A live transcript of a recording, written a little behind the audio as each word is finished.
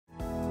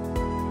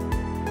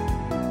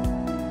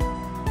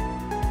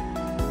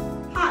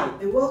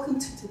and welcome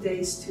to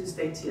today's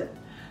Tuesday Tip.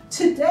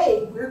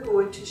 Today we're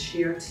going to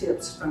share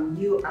tips from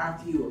you, our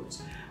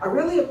viewers. I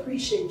really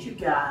appreciate you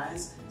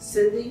guys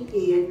sending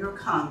in your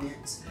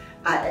comments.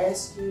 I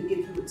asked you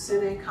if you would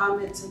send in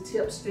comments and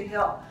tips to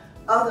help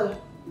other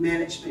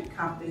management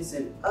companies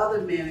and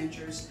other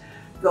managers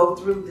go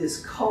through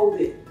this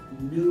COVID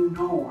new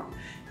norm.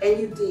 And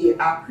you did.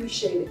 I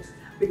appreciate it.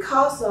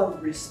 Because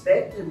of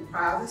respect and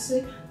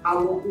privacy, I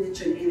won't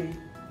mention any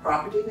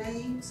property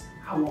names.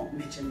 I won't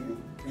mention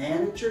any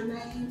manager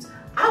names.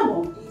 I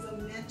won't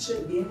even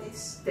mention any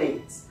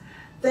states.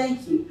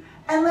 Thank you.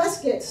 And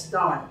let's get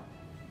started.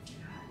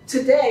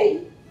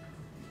 Today,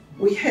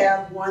 we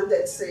have one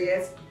that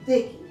says,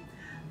 Vickie,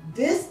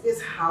 this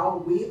is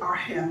how we are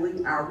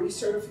handling our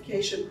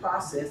recertification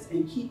process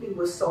in keeping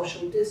with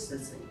social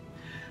distancing.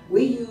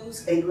 We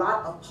use a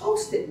lot of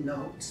Post-it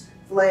notes,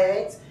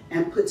 flags,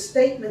 and put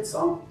statements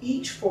on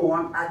each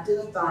form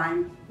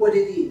identifying what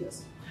it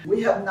is.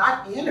 We have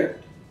not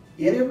entered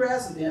any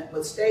resident,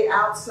 but stay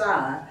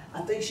outside.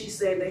 I think she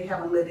said they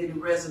haven't let any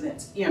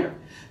residents enter,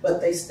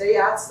 but they stay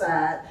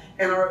outside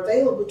and are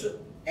available to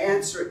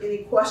answer any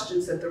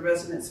questions that the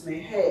residents may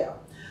have.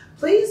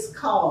 Please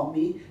call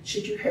me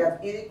should you have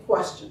any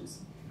questions.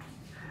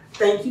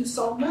 Thank you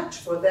so much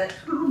for that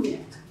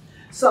comment.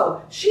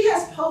 So she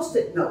has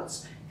Post-it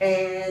notes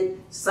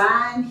and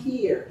sign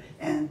here,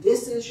 and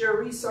this is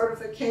your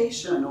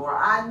recertification, or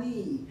I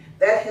need.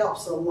 That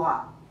helps a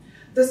lot.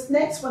 This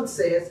next one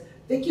says,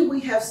 Vickie,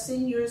 we have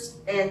seniors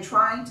and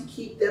trying to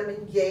keep them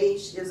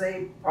engaged is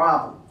a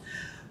problem.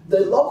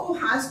 The local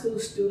high school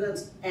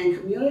students and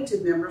community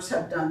members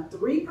have done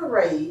 3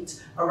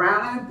 parades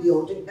around our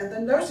building and the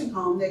nursing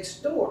home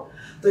next door.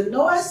 The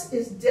noise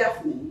is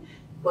deafening,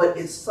 but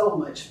it's so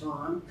much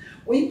fun.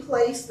 We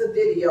placed the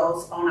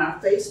videos on our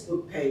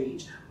Facebook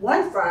page.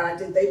 One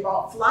Friday, they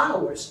bought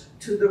flowers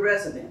to the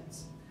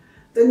residents.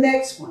 The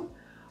next one,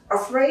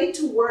 afraid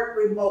to work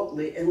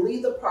remotely and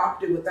leave the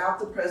property without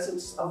the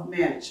presence of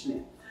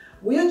management.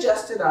 We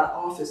adjusted our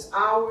office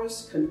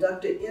hours,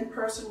 conducted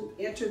in-person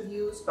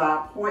interviews by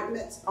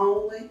appointments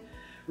only,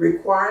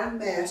 requiring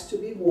masks to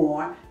be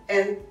worn,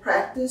 and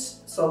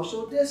practiced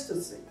social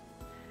distancing.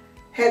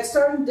 Had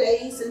certain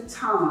days and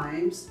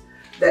times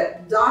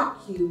that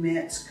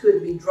documents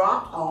could be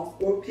dropped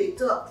off or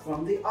picked up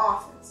from the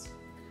office.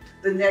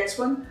 The next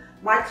one,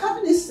 my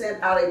company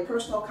sent out a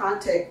personal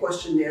contact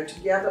questionnaire to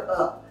gather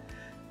up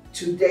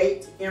to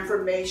date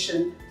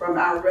information from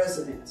our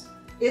residents.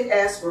 It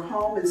asks for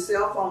home and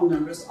cell phone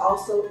numbers,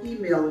 also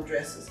email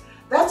addresses.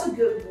 That's a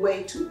good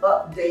way to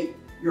update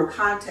your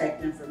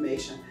contact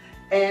information.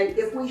 And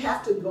if we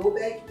have to go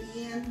back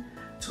in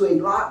to a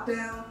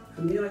lockdown,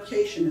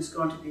 communication is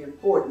going to be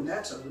important.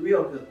 That's a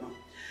real good one.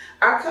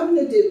 Our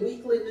company did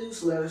weekly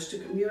newsletters to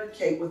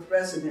communicate with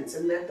residents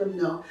and let them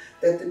know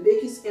that the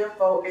biggest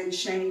info and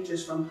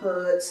changes from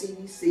HUD,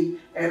 CDC,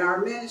 and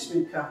our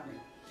management company.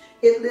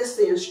 It lists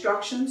the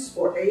instructions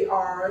for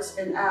ARs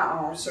and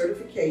IR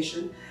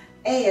certification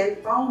and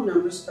phone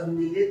numbers of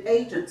needed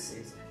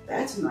agencies.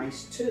 That's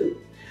nice too.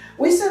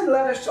 We send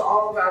letters to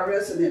all of our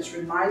residents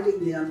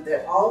reminding them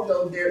that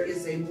although there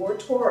is a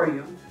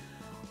moratorium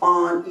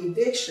on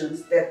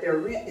evictions, that their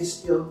rent is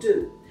still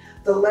due.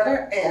 The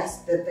letter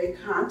asked that they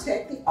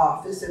contact the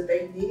office if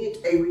they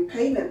needed a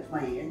repayment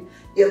plan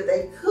if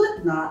they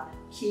could not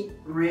keep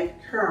rent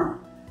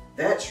current.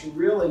 That's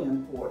really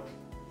important.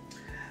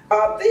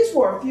 These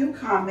were a few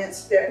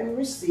comments that we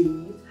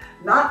received,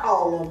 not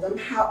all of them.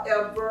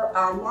 However,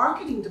 our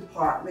marketing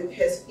department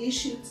has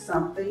issued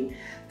something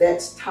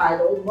that's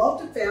titled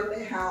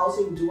Multifamily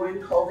Housing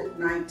During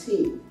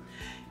COVID-19.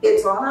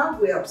 It's on our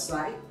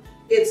website.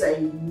 It's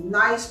a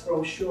nice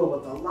brochure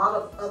with a lot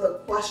of other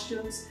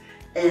questions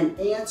and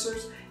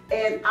answers,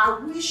 and I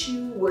wish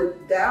you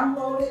would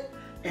download it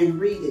and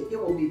read it. It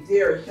will be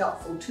very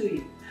helpful to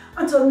you.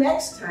 Until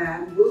next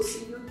time, we'll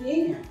see you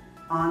again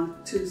on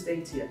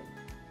Tuesday Tip.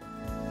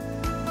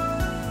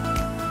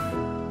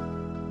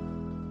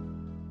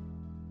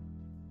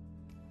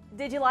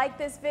 Did you like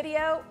this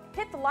video?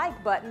 Hit the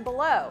like button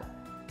below.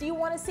 Do you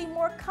want to see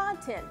more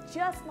content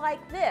just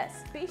like this?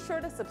 Be sure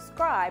to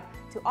subscribe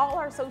to all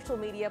our social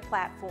media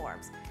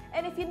platforms.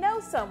 And if you know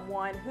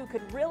someone who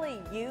could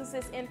really use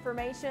this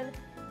information,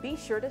 be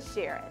sure to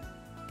share it.